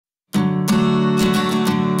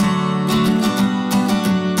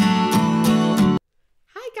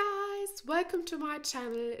Welcome to my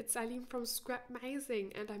channel. It's Eileen from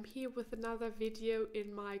Scrapmazing, and I'm here with another video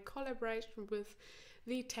in my collaboration with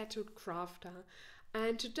the Tattooed Crafter.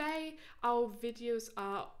 And today our videos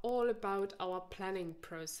are all about our planning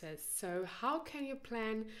process. So how can you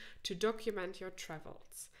plan to document your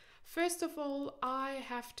travels? First of all, I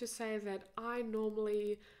have to say that I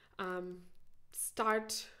normally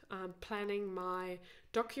start planning my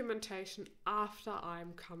documentation after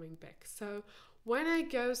I'm coming back. So when I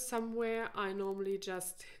go somewhere, I normally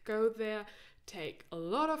just go there, take a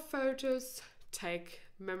lot of photos, take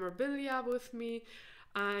memorabilia with me,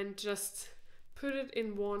 and just put it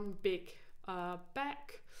in one big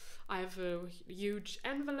bag. I have a huge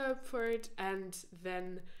envelope for it, and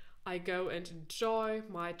then I go and enjoy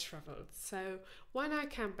my travels. So when I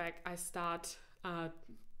come back, I start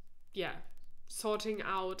sorting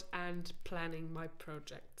out and planning my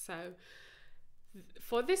project. So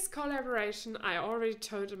for this collaboration, I already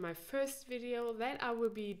told in my first video that I will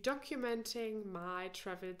be documenting my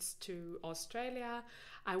travels to Australia.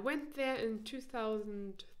 I went there in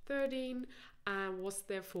 2013 and was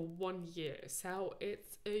there for 1 year. So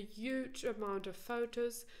it's a huge amount of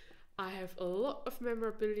photos. I have a lot of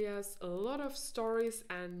memorabilia, a lot of stories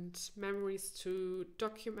and memories to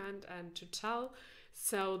document and to tell.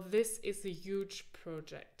 So this is a huge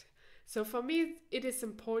project. So for me, it is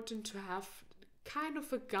important to have kind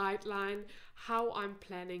of a guideline how I'm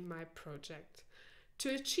planning my project. To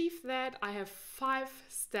achieve that, I have 5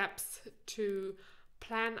 steps to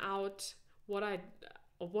plan out what I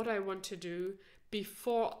want to do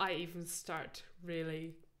before I even start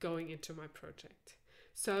really going into my project.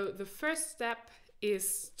 So the first step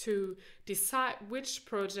is to decide which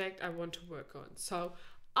project I want to work on. So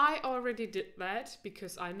I already did that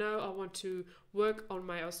because I know I want to work on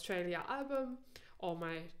my Australia album or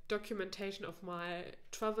my documentation of my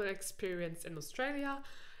travel experience in Australia,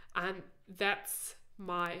 and that's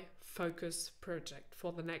my focus project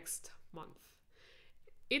for the next month.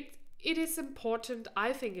 It is important,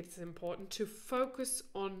 I think it's important to focus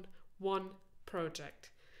on one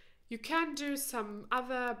project. You can do some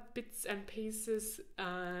other bits and pieces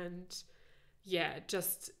and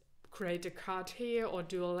just create a card here or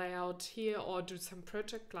do a layout here or do some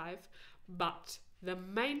project life, but the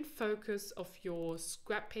main focus of your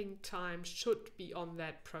scrapping time should be on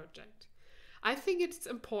that project. I think it's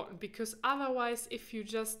important because otherwise, if you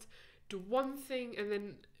just do one thing and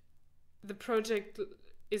then the project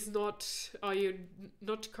is not, or you're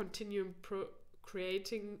not continuing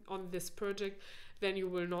creating on this project, then you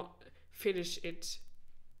will not finish it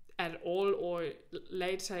at all, or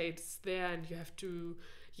later it's there and you have to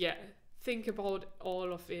think about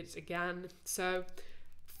all of it again. So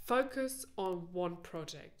focus on one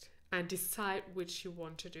project and decide which you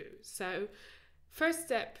want to do. So first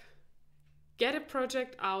step, get a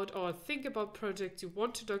project out or think about projects you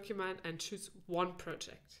want to document and choose one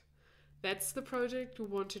project. That's the project you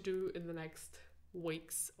want to do in the next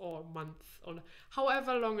weeks or month or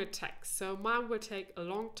however long it takes. So mine will take a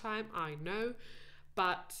long time, I know,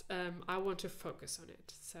 but I want to focus on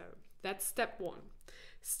it. So that's step 1.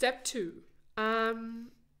 Step 2.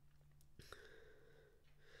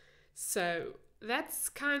 So that's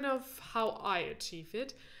kind of how I achieve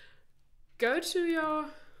it. Go to your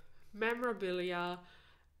memorabilia,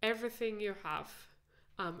 everything you have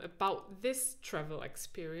about this travel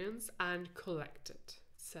experience, and collect it.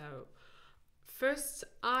 So first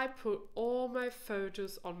I put all my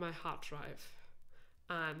photos on my hard drive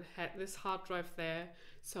and had this hard drive there.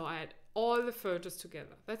 So I had all the photos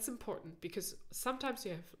together. That's important because sometimes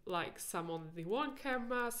you have like some on the one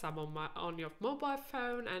camera, some on your mobile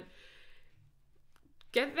phone, and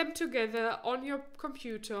get them together on your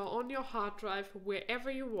computer, on your hard drive,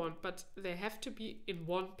 wherever you want, but they have to be in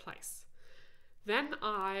one place. Then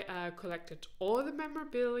I collected all the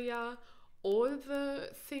memorabilia, all the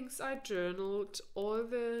things I journaled, all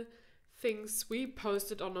the things we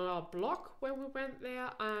posted on our blog when we went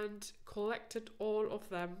there, and collected all of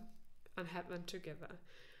them and had them together.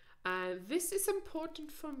 And this is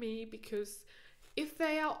important for me because if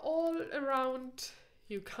they are all around,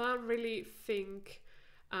 you can't really think,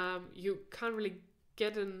 you can't really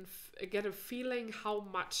get a feeling how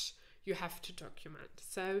much you have to document.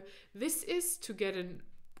 So this is to get a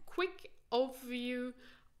quick overview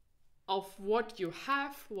of what you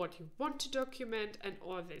have, what you want to document, and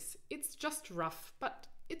all this. It's just rough, but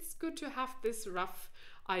it's good to have this rough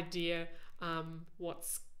idea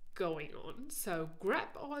what's going on. So grab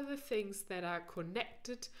all the things that are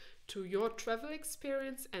connected to your travel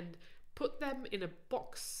experience and put them in a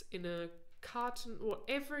box, in a carton,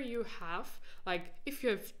 whatever you have. Like if you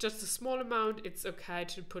have just a small amount, it's okay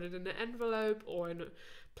to put it in an envelope or in a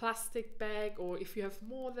plastic bag, or if you have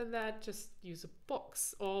more than that, just use a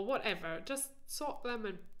box or whatever. Just sort them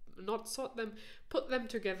and not sort them, put them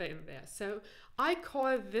together in there. So I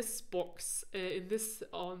call this box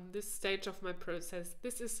on this stage of my process,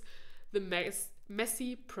 this is the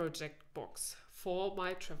messy project box for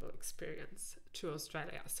my travel experience to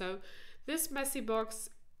Australia. So this messy box,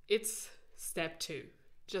 it's step 2.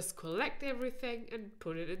 Just collect everything and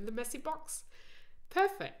put it in the messy box.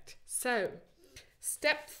 Perfect. So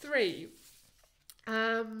step 3.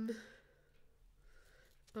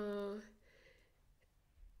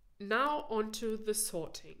 Now onto the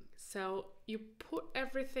sorting. So you put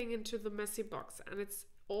everything into the messy box and it's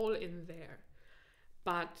all in there.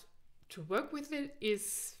 But to work with it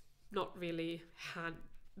is not really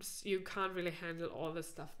you can't really handle all the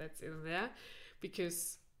stuff that's in there,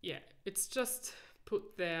 because yeah, it's just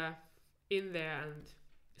put there in there and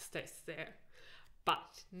stays there.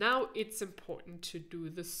 But now it's important to do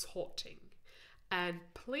the sorting, and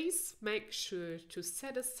please make sure to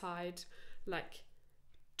set aside like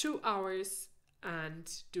 2 hours and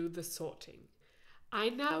do the sorting. I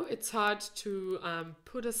know it's hard to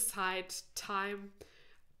put aside time,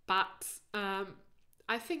 but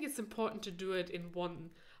I think it's important to do it in one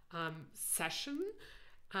session.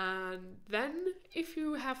 And then if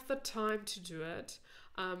you have the time to do it,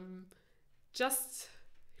 just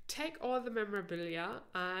take all the memorabilia,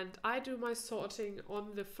 and I do my sorting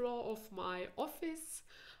on the floor of my office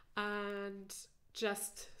and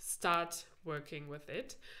just start working with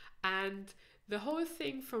it. And the whole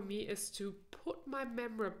thing for me is to put my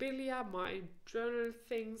memorabilia, my journal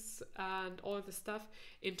things and all the stuff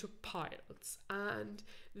into piles. And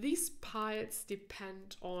these piles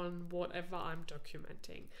depend on whatever I'm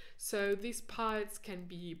documenting. So these piles can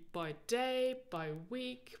be by day, by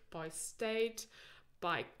week, by state,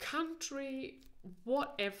 by country,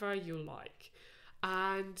 whatever you like.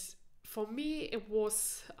 And for me,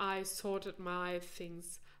 I sorted my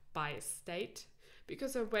things by state,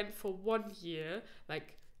 because I went for 1 year,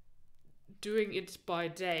 like doing it by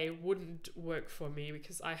day wouldn't work for me,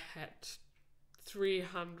 because I had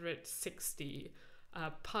 360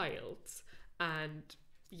 piles, and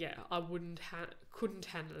yeah, I couldn't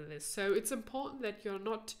handle this. So it's important that you're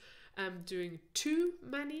not doing too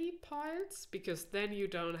many piles, because then you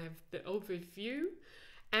don't have the overview,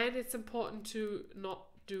 and it's important to not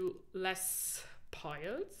do less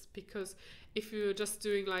piles, because if you're just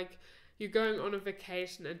doing like you're going on a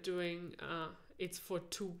vacation and doing it's for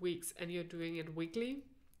 2 weeks and you're doing it weekly,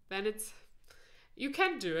 then you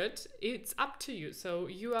can do it. It's up to you. So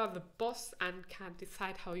you are the boss and can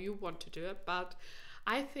decide how you want to do it. But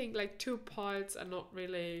I think like 2 piles are not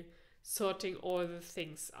really sorting all the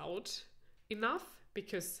things out enough,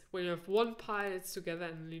 because when you have 1 pile together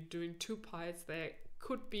and you're doing 2 piles, they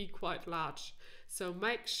could be quite large. So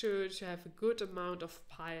make sure to have a good amount of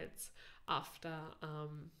piles after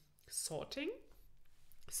sorting.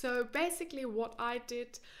 So basically what I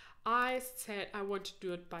did, I said I want to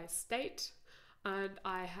do it by state, and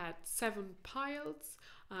I had 7 piles.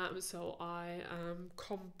 So I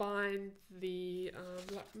combined the,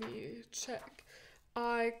 let me check.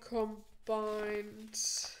 I combined,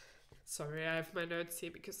 sorry, I have my notes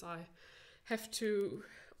here because I have to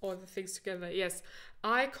all the things together. Yes,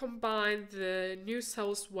 I combined the New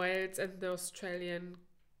South Wales and the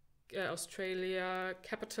Australia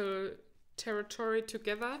Capital Territory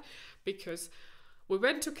together, because we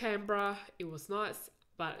went to Canberra, it was nice,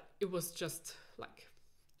 but it was just like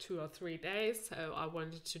 2 or 3 days, so I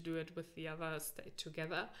wanted to do it with the other state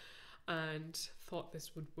together and thought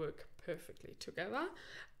this would work perfectly together.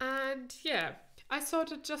 And yeah, I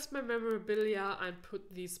sorted just my memorabilia and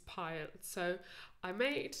put these piles. So I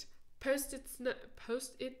made post-it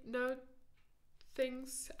note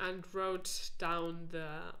things and wrote down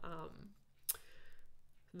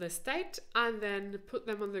the state, and then put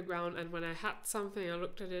them on the ground, and when I had something I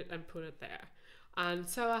looked at it and put it there. And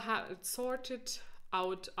so I had it sorted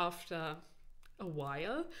out after a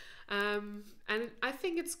while, and I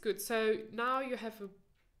think it's good. So now you have a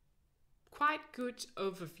quite good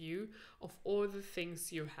overview of all the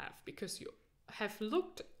things you have, because you have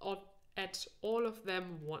looked at all of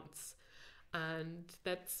them once, and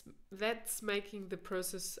that's making the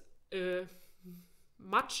process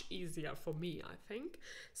much easier for me, I think.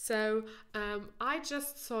 So I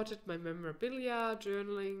just sorted my memorabilia,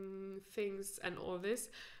 journaling things and all this,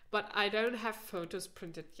 but I don't have photos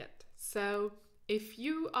printed yet. So if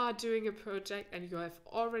you are doing a project and you have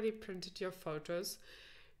already printed your photos,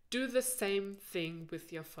 do the same thing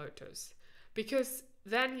with your photos, because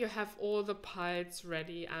then you have all the piles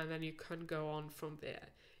ready, and then you can go on from there.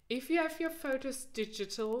 If you have your photos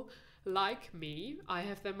digital, like me, I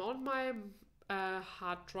have them on my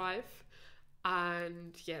hard drive,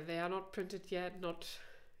 and yeah, they are not printed yet.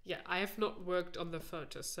 I have not worked on the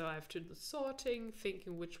photos, so I have to do sorting,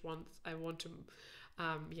 thinking which ones I want to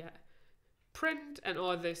print and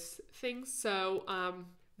all these things. So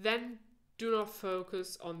then do not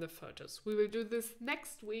focus on the photos. We will do this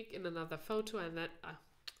next week in another photo, and then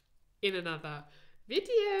in another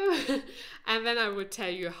video and then I will tell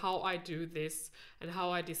you how I do this and how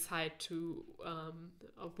I decide to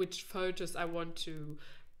which photos I want to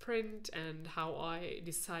print and how I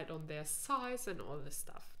decide on their size and all this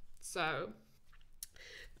stuff. So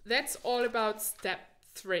that's all about step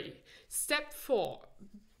 3. Step 4,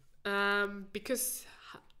 because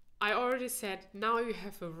I already said, now you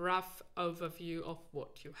have a rough overview of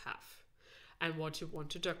what you have and what you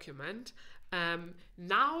want to document.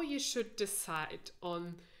 Now you should decide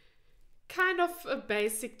on kind of a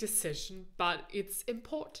basic decision, but it's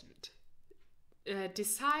important.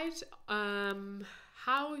 Decide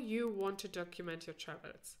how you want to document your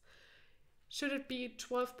travels. Should it be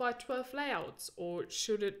 12 by 12 layouts, or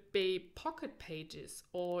should it be pocket pages,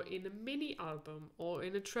 or in a mini album, or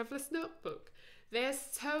in a traveler's notebook? There's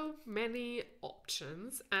so many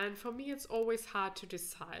options, and for me it's always hard to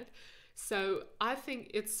decide. So I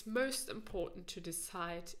think it's most important to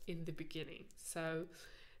decide in the beginning. So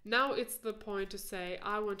now it's the point to say,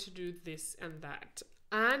 I want to do this and that.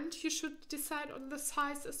 And you should decide on the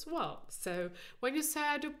size as well. So when you say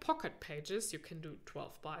I do pocket pages, you can do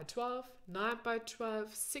 12 by 12, 9 by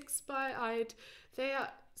 12, 6 by 8. There are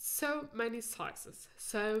so many sizes.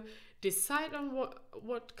 So decide on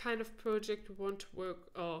what kind of project you want to work,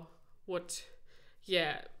 or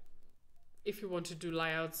if you want to do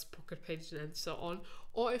layouts, pocket pages and so on,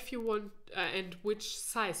 or if you want and which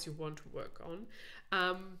size you want to work on.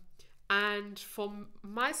 And for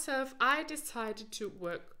myself, I decided to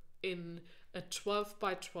work in a 12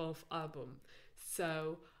 by 12 album.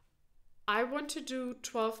 So I want to do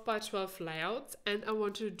 12 by 12 layouts, and I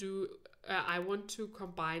want to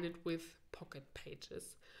combine it with pocket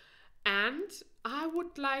pages. And I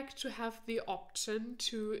would like to have the option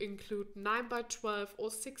to include 9 by 12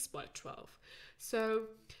 or 6 by 12. So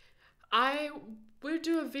I will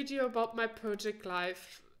do a video about my project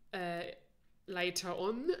life later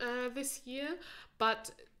on this year,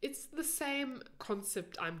 but it's the same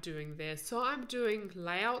concept I'm doing there. So I'm doing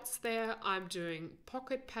layouts there, I'm doing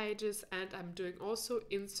pocket pages, and I'm doing also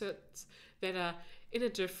inserts that are in a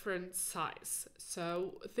different size.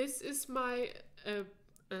 So this is my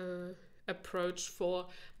approach for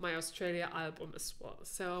my Australia album as well.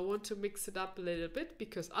 So I want to mix it up a little bit,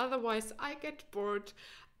 because otherwise I get bored,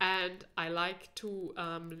 and I like to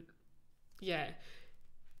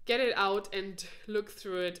get it out and look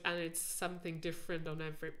through it, and it's something different on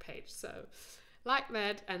every page. So like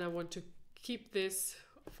that, and I want to keep this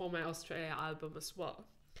for my Australia album as well.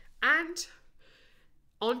 And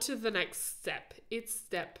on to the next step. It's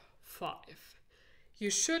step 5. You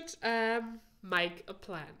should make a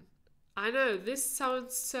plan. I know this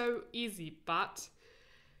sounds so easy, but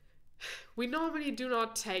we normally do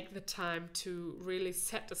not take the time to really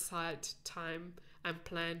set aside time and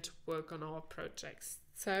plan to work on our projects.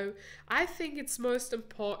 So I think it's most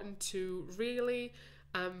important to really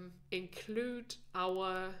include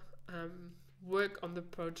our work on the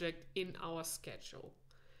project in our schedule.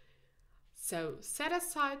 So set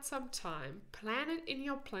aside some time, plan it in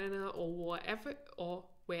your planner or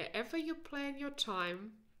wherever you plan your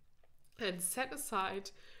time, and set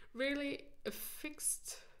aside really a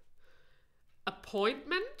fixed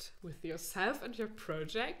appointment with yourself and your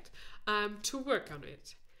project to work on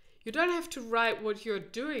it. You don't have to write what you're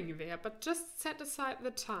doing there, but just set aside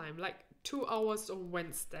the time, like 2 hours on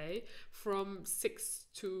Wednesday from 6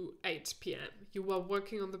 to 8 p.m. You are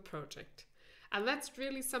working on the project. And that's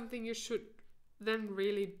really something you should then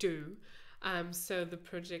really do. So the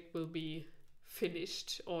project will be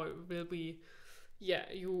finished, or will be,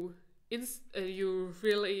 you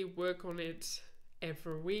really work on it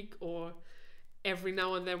every week or every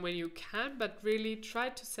now and then when you can, but really try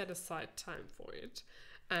to set aside time for it.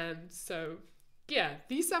 And so,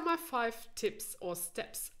 these are my 5 tips or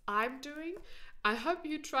steps I'm doing. I hope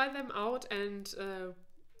you try them out, and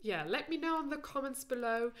let me know in the comments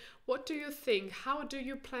below. What do you think? How do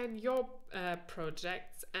you plan your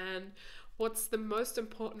projects? And what's the most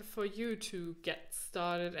important for you to get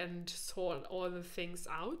started and sort all the things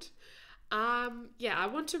out? I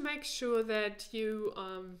want to make sure that you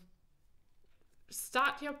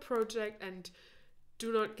start your project and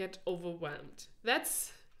do not get overwhelmed.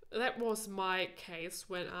 That's that was my case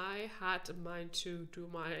when I had in mind to do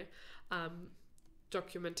my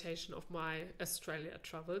documentation of my Australia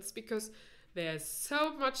travels, because there's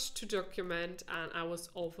so much to document and I was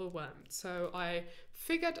overwhelmed. So I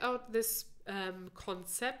figured out this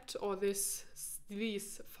concept, or these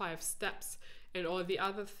 5 steps, and all the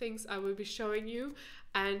other things I will be showing you,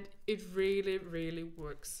 and it really, really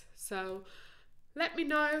works. So let me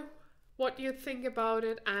know what you think about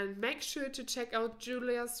it, and make sure to check out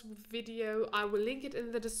Julia's video. I will link it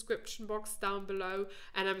in the description box down below,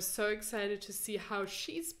 and I'm so excited to see how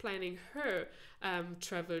she's planning her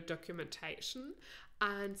travel documentation.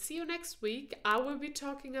 And see you next week. I will be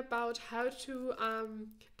talking about how to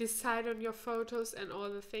decide on your photos and all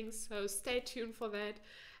the things, so stay tuned for that,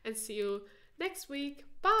 and see you next week.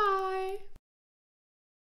 Bye!